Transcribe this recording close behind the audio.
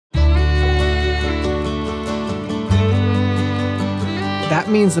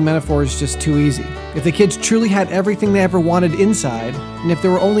means the metaphor is just too easy. If the kids truly had everything they ever wanted inside, and if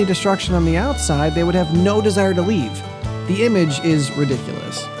there were only destruction on the outside, they would have no desire to leave. The image is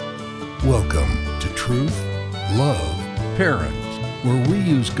ridiculous. Welcome to Truth, Love, Parents, where we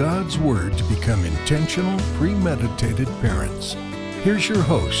use God's Word to become intentional, premeditated parents. Here's your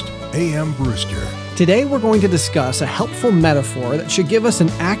host, A.M. Brewster. Today we're going to discuss a helpful metaphor that should give us an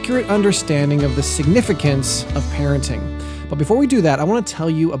accurate understanding of the significance of parenting. But before we do that, I want to tell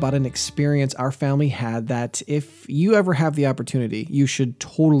you about an experience our family had that if you ever have the opportunity, you should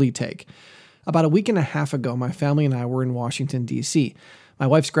totally take. About a week and a half ago, my family and I were in Washington, D.C. My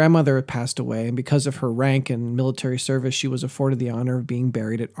wife's grandmother had passed away, and because of her rank and military service, she was afforded the honor of being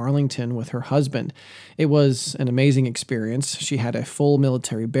buried at Arlington with her husband. It was an amazing experience. She had a full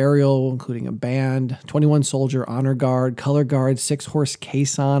military burial, including a band, 21-soldier honor guard, color guard, 6-horse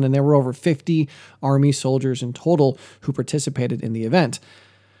caisson, and there were over 50 Army soldiers in total who participated in the event.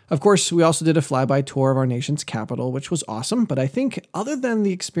 Of course, we also did a flyby tour of our nation's capital, which was awesome, but I think other than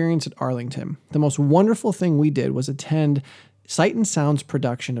the experience at Arlington, the most wonderful thing we did was attend Sight and Sound's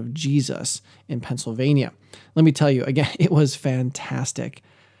production of Jesus in Pennsylvania. Let me tell you, again, it was fantastic.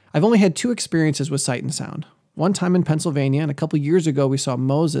 I've only had 2 experiences with Sight and Sound. One time in Pennsylvania, and a couple years ago we saw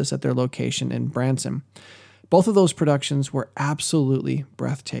Moses at their location in Branson. Both of those productions were absolutely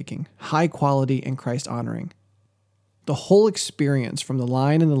breathtaking, high quality and Christ-honoring. The whole experience, from the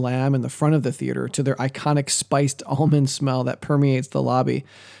Lion and the Lamb in the front of the theater to their iconic spiced almond smell that permeates the lobby,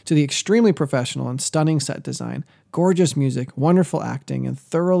 to the extremely professional and stunning set design, gorgeous music, wonderful acting, and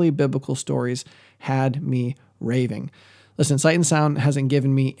thoroughly biblical stories, had me raving. Listen, Sight and Sound hasn't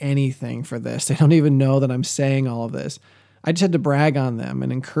given me anything for this. They don't even know that I'm saying all of this. I just had to brag on them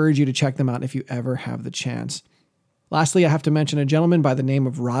and encourage you to check them out if you ever have the chance. Lastly, I have to mention a gentleman by the name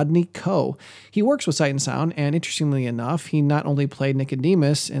of Rodney Coe. He works with Sight and Sound, and interestingly enough, he not only played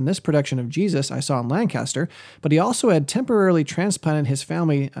Nicodemus in this production of Jesus I saw in Lancaster, but he also had temporarily transplanted his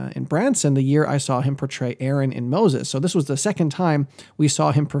family in Branson the year I saw him portray Aaron in Moses. So this was the second time we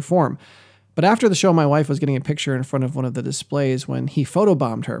saw him perform. But after the show, my wife was getting a picture in front of one of the displays when he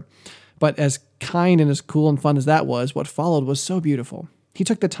photobombed her. But as kind and as cool and fun as that was, what followed was so beautiful. He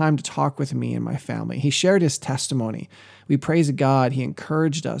took the time to talk with me and my family. He shared his testimony. We praised God. He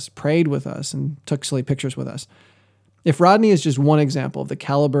encouraged us, prayed with us, and took silly pictures with us. If Rodney is just one example of the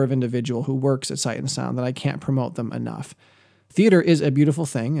caliber of individual who works at Sight and Sound, then I can't promote them enough. Theater is a beautiful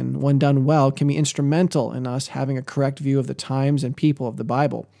thing, and when done well, can be instrumental in us having a correct view of the times and people of the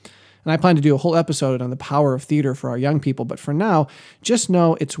Bible. And I plan to do a whole episode on the power of theater for our young people, but for now, just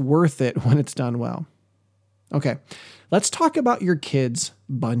know it's worth it when it's done well. Okay, let's talk about your kids'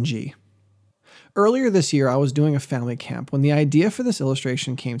 bungee. Earlier this year, I was doing a family camp when the idea for this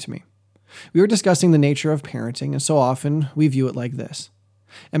illustration came to me. We were discussing the nature of parenting, and so often we view it like this.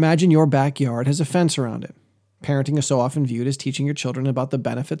 Imagine your backyard has a fence around it. Parenting is so often viewed as teaching your children about the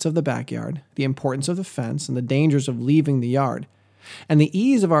benefits of the backyard, the importance of the fence, and the dangers of leaving the yard. And the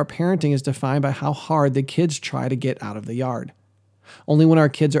ease of our parenting is defined by how hard the kids try to get out of the yard. Only when our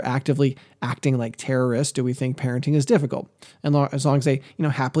kids are actively acting like terrorists do we think parenting is difficult. And as long as they,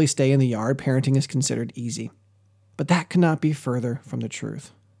 happily stay in the yard, parenting is considered easy. But that could not be further from the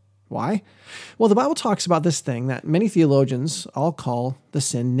truth. Why? Well, the Bible talks about this thing that many theologians all call the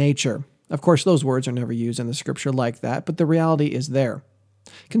sin nature. Of course, those words are never used in the scripture like that, but the reality is there.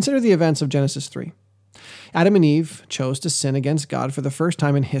 Consider the events of Genesis 3. Adam and Eve chose to sin against God for the first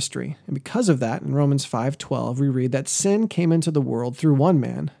time in history, and because of that, in Romans 5:12, we read that sin came into the world through one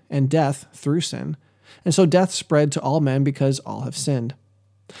man, and death through sin, and so death spread to all men because all have sinned.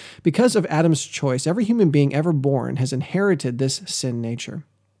 Because of Adam's choice, every human being ever born has inherited this sin nature.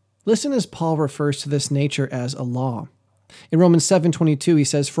 Listen as Paul refers to this nature as a law. In Romans 7:22, he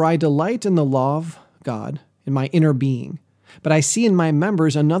says, "For I delight in the law of God in my inner being. But I see in my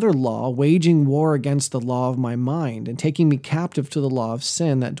members another law, waging war against the law of my mind and taking me captive to the law of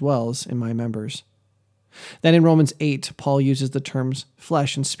sin that dwells in my members." Then in Romans 8, Paul uses the terms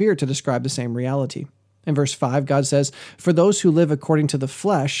flesh and spirit to describe the same reality. In verse 5, God says, "For those who live according to the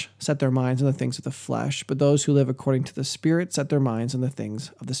flesh set their minds on the things of the flesh, but those who live according to the Spirit set their minds on the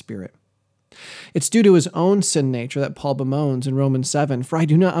things of the Spirit." It's due to his own sin nature that Paul bemoans in Romans 7, "For I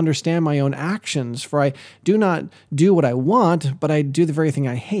do not understand my own actions, for I do not do what I want, but I do the very thing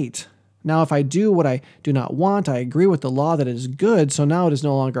I hate. Now if I do what I do not want, I agree with the law that it is good, so now it is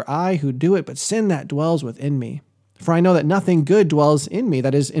no longer I who do it, but sin that dwells within me. For I know that nothing good dwells in me,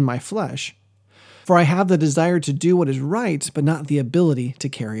 that is, in my flesh. For I have the desire to do what is right, but not the ability to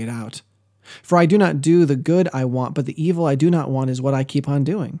carry it out. For I do not do the good I want, but the evil I do not want is what I keep on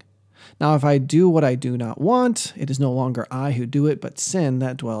doing. Now, if I do what I do not want, it is no longer I who do it, but sin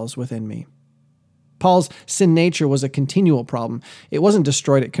that dwells within me. Paul's sin nature was a continual problem. It wasn't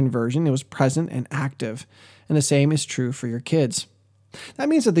destroyed at conversion, it was present and active. And the same is true for your kids. That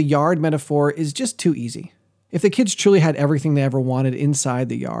means that the yard metaphor is just too easy. If the kids truly had everything they ever wanted inside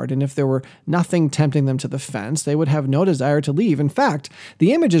the yard, and if there were nothing tempting them to the fence, they would have no desire to leave. In fact,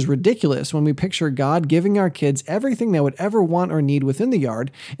 the image is ridiculous when we picture God giving our kids everything they would ever want or need within the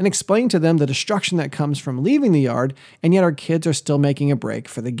yard and explain to them the destruction that comes from leaving the yard, and yet our kids are still making a break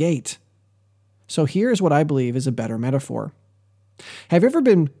for the gate. So here's what I believe is a better metaphor. Have you ever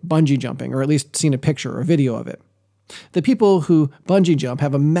been bungee jumping, or at least seen a picture or a video of it? The people who bungee jump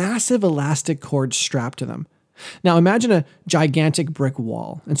have a massive elastic cord strapped to them. Now imagine a gigantic brick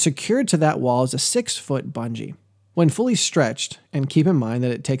wall, and secured to that wall is a 6-foot bungee. When fully stretched, and keep in mind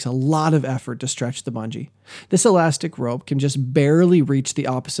that it takes a lot of effort to stretch the bungee, this elastic rope can just barely reach the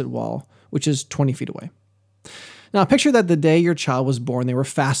opposite wall, which is 20 feet away. Now picture that the day your child was born, they were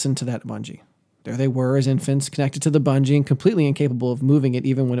fastened to that bungee. There they were as infants, connected to the bungee and completely incapable of moving it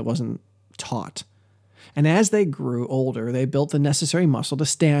even when it wasn't taught. And as they grew older, they built the necessary muscle to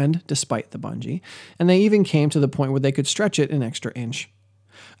stand despite the bungee, and they even came to the point where they could stretch it an extra inch.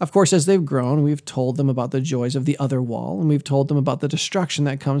 Of course, as they've grown, we've told them about the joys of the other wall, and we've told them about the destruction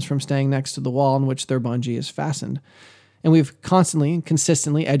that comes from staying next to the wall on which their bungee is fastened. And we've constantly and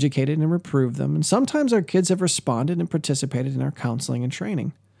consistently educated and reproved them, and sometimes our kids have responded and participated in our counseling and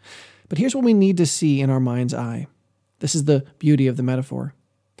training. But here's what we need to see in our mind's eye. This is the beauty of the metaphor.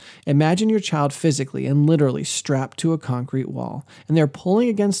 Imagine your child physically and literally strapped to a concrete wall, and they're pulling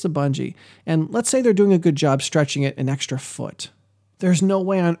against the bungee, and let's say they're doing a good job stretching it an extra foot. There's no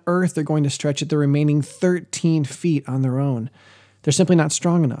way on earth they're going to stretch it the remaining 13 feet on their own. They're simply not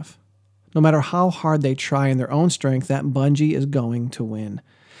strong enough. No matter how hard they try in their own strength, that bungee is going to win.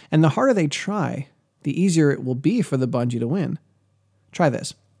 And the harder they try, the easier it will be for the bungee to win. Try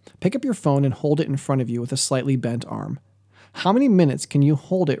this. Pick up your phone and hold it in front of you with a slightly bent arm. How many minutes can you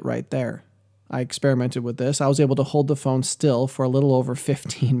hold it right there? I experimented with this. I was able to hold the phone still for a little over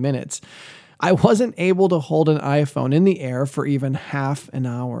 15 minutes. I wasn't able to hold an iPhone in the air for even half an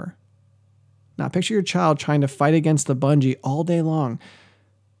hour. Now picture your child trying to fight against the bungee all day long.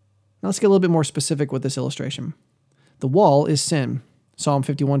 Now let's get a little bit more specific with this illustration. The wall is sin. Psalm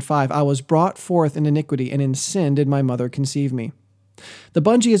 51:5, I was brought forth in iniquity, and in sin did my mother conceive me. The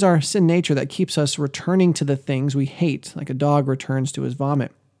bungee is our sin nature that keeps us returning to the things we hate, like a dog returns to his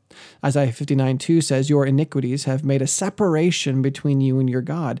vomit. Isaiah 59:2 says, your iniquities have made a separation between you and your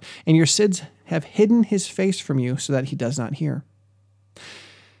God, and your sins have hidden his face from you so that he does not hear.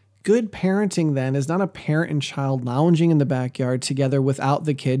 Good parenting, then, is not a parent and child lounging in the backyard together without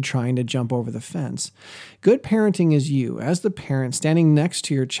the kid trying to jump over the fence. Good parenting is you, as the parent, standing next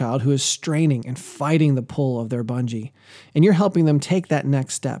to your child who is straining and fighting the pull of their bungee. And you're helping them take that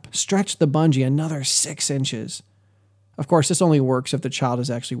next step, stretch the bungee another 6 inches. Of course, this only works if the child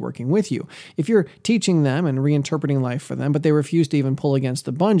is actually working with you. If you're teaching them and reinterpreting life for them, but they refuse to even pull against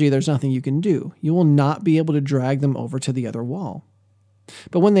the bungee, there's nothing you can do. You will not be able to drag them over to the other wall.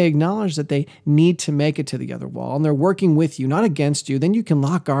 But when they acknowledge that they need to make it to the other wall and they're working with you, not against you, then you can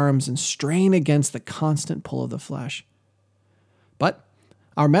lock arms and strain against the constant pull of the flesh. But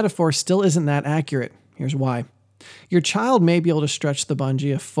our metaphor still isn't that accurate. Here's why. Your child may be able to stretch the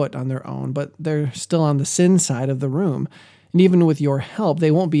bungee a foot on their own, but they're still on the sin side of the room. And even with your help,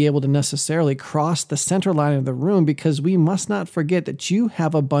 they won't be able to necessarily cross the center line of the room, because we must not forget that you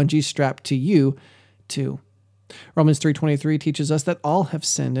have a bungee strapped to you too. Romans 3:23 teaches us that all have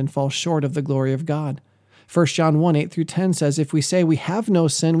sinned and fall short of the glory of God. 1 John 1:8-10 says, if we say we have no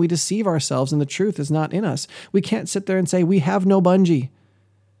sin, we deceive ourselves and the truth is not in us. We can't sit there and say we have no bungee.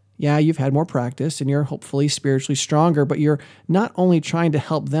 Yeah, you've had more practice and you're hopefully spiritually stronger, but you're not only trying to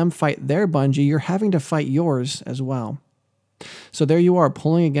help them fight their bungee, you're having to fight yours as well. So there you are,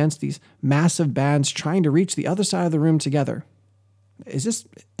 pulling against these massive bands, trying to reach the other side of the room together. Is this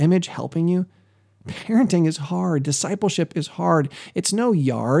image helping you? Parenting is hard. Discipleship is hard. It's no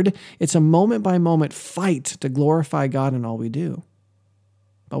yard. It's a moment-by-moment fight to glorify God in all we do.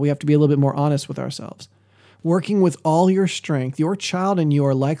 But we have to be a little bit more honest with ourselves. Working with all your strength, your child and you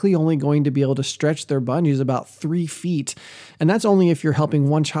are likely only going to be able to stretch their bungees about 3 feet, and that's only if you're helping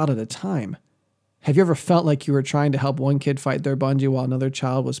one child at a time. Have you ever felt like you were trying to help one kid fight their bungee while another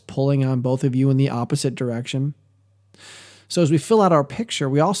child was pulling on both of you in the opposite direction? So as we fill out our picture,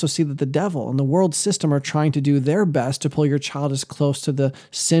 we also see that the devil and the world system are trying to do their best to pull your child as close to the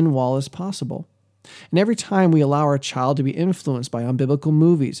sin wall as possible. And every time we allow our child to be influenced by unbiblical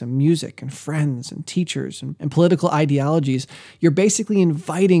movies and music and friends and teachers and political ideologies, you're basically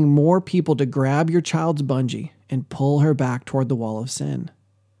inviting more people to grab your child's bungee and pull her back toward the wall of sin.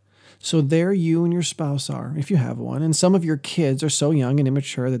 So there you and your spouse are, if you have one, and some of your kids are so young and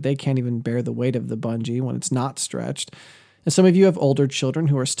immature that they can't even bear the weight of the bungee when it's not stretched. And some of you have older children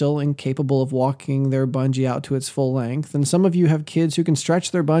who are still incapable of walking their bungee out to its full length. And some of you have kids who can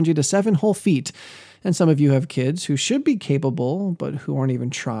stretch their bungee to 7 whole feet. And some of you have kids who should be capable, but who aren't even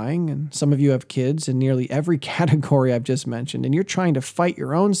trying. And some of you have kids in nearly every category I've just mentioned. And you're trying to fight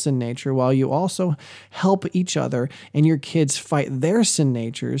your own sin nature while you also help each other and your kids fight their sin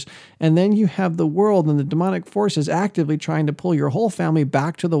natures. And then you have the world and the demonic forces actively trying to pull your whole family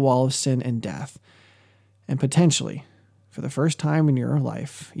back to the wall of sin and death. And potentially, for the first time in your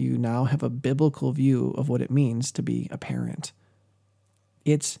life, you now have a biblical view of what it means to be a parent.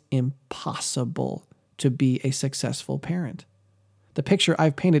 It's impossible to be a successful parent. The picture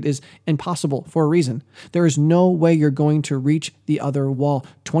I've painted is impossible for a reason. There is no way you're going to reach the other wall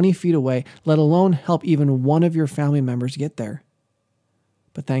 20 feet away, let alone help even one of your family members get there.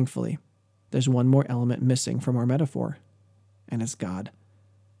 But thankfully, there's one more element missing from our metaphor, and it's God.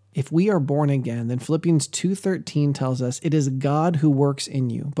 If we are born again, then Philippians 2:13 tells us it is God who works in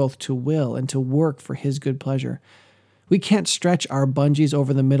you, both to will and to work for his good pleasure. We can't stretch our bungees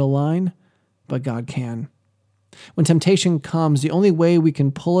over the middle line, but God can. When temptation comes, the only way we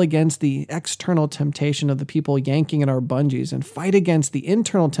can pull against the external temptation of the people yanking at our bungees and fight against the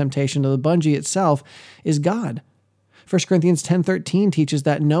internal temptation of the bungee itself is God. 1 Corinthians 10:13 teaches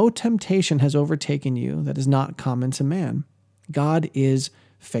that no temptation has overtaken you that is not common to man. God is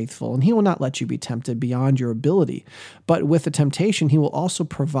faithful, and he will not let you be tempted beyond your ability. But with the temptation, he will also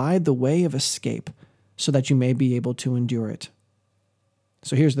provide the way of escape so that you may be able to endure it.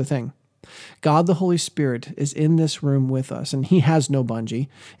 So here's the thing. God, the Holy Spirit, is in this room with us, and he has no bungee,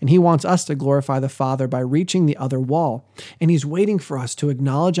 and he wants us to glorify the Father by reaching the other wall. And he's waiting for us to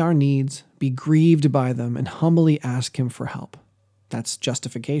acknowledge our needs, be grieved by them, and humbly ask him for help. That's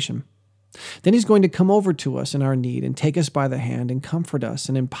justification. Then he's going to come over to us in our need and take us by the hand and comfort us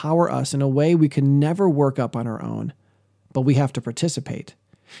and empower us in a way we can never work up on our own. But we have to participate.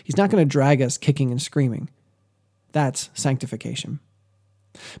 He's not going to drag us kicking and screaming. That's sanctification.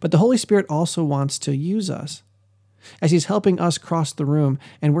 But the Holy Spirit also wants to use us. As he's helping us cross the room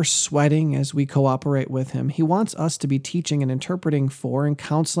and we're sweating as we cooperate with him, he wants us to be teaching and interpreting for and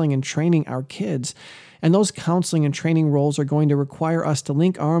counseling and training our kids. And those counseling and training roles are going to require us to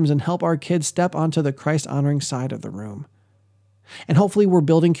link arms and help our kids step onto the Christ-honoring side of the room. And hopefully we're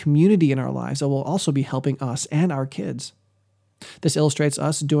building community in our lives that will also be helping us and our kids. This illustrates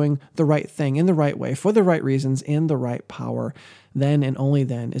us doing the right thing in the right way, for the right reasons, in the right power. Then and only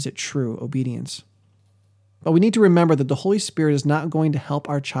then is it true obedience. But we need to remember that the Holy Spirit is not going to help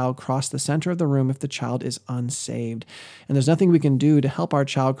our child cross the center of the room if the child is unsaved. And there's nothing we can do to help our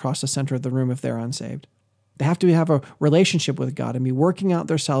child cross the center of the room if they're unsaved. They have to have a relationship with God and be working out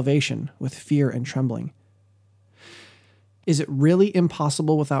their salvation with fear and trembling. Is it really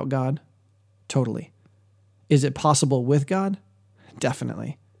impossible without God? Totally. Is it possible with God?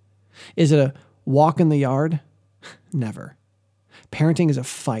 Definitely. Is it a walk in the yard? Never. Parenting is a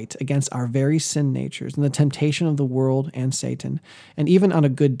fight against our very sin natures and the temptation of the world and Satan. And even on a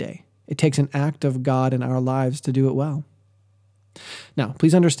good day, it takes an act of God in our lives to do it well. Now,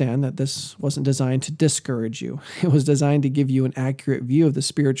 please understand that this wasn't designed to discourage you. It was designed to give you an accurate view of the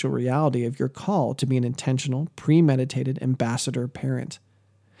spiritual reality of your call to be an intentional, premeditated ambassador parent.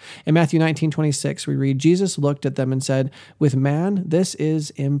 In Matthew 19:26, we read, Jesus looked at them and said, "With man, this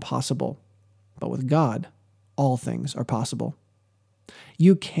is impossible, but with God, all things are possible."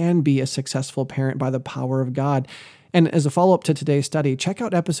 You can be a successful parent by the power of God. And as a follow-up to today's study, check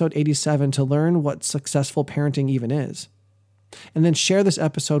out episode 87 to learn what successful parenting even is. And then share this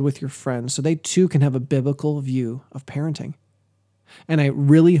episode with your friends so they too can have a biblical view of parenting. And I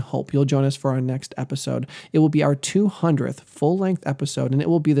really hope you'll join us for our next episode. It will be our 200th full-length episode, and it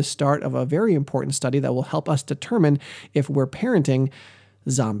will be the start of a very important study that will help us determine if we're parenting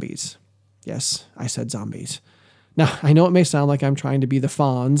zombies. Yes, I said zombies. Now, I know it may sound like I'm trying to be the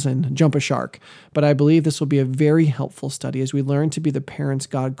Fonz and jump a shark, but I believe this will be a very helpful study as we learn to be the parents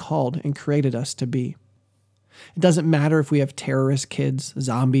God called and created us to be. It doesn't matter if we have terrorist kids,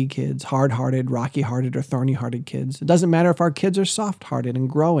 zombie kids, hard-hearted, rocky-hearted, or thorny-hearted kids. It doesn't matter if our kids are soft-hearted and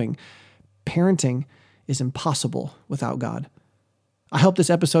growing. Parenting is impossible without God. I hope this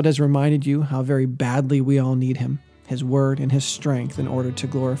episode has reminded you how very badly we all need him, his word, and his strength in order to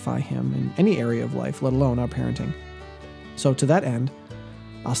glorify him in any area of life, let alone our parenting. So to that end,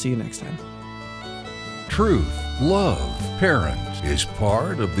 I'll see you next time. Truth, Love, Parent is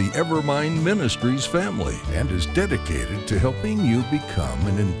part of the Evermind Ministries family and is dedicated to helping you become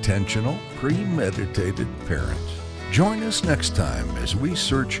an intentional, premeditated parent. Join us next time as we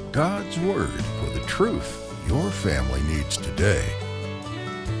search God's Word for the truth your family needs today.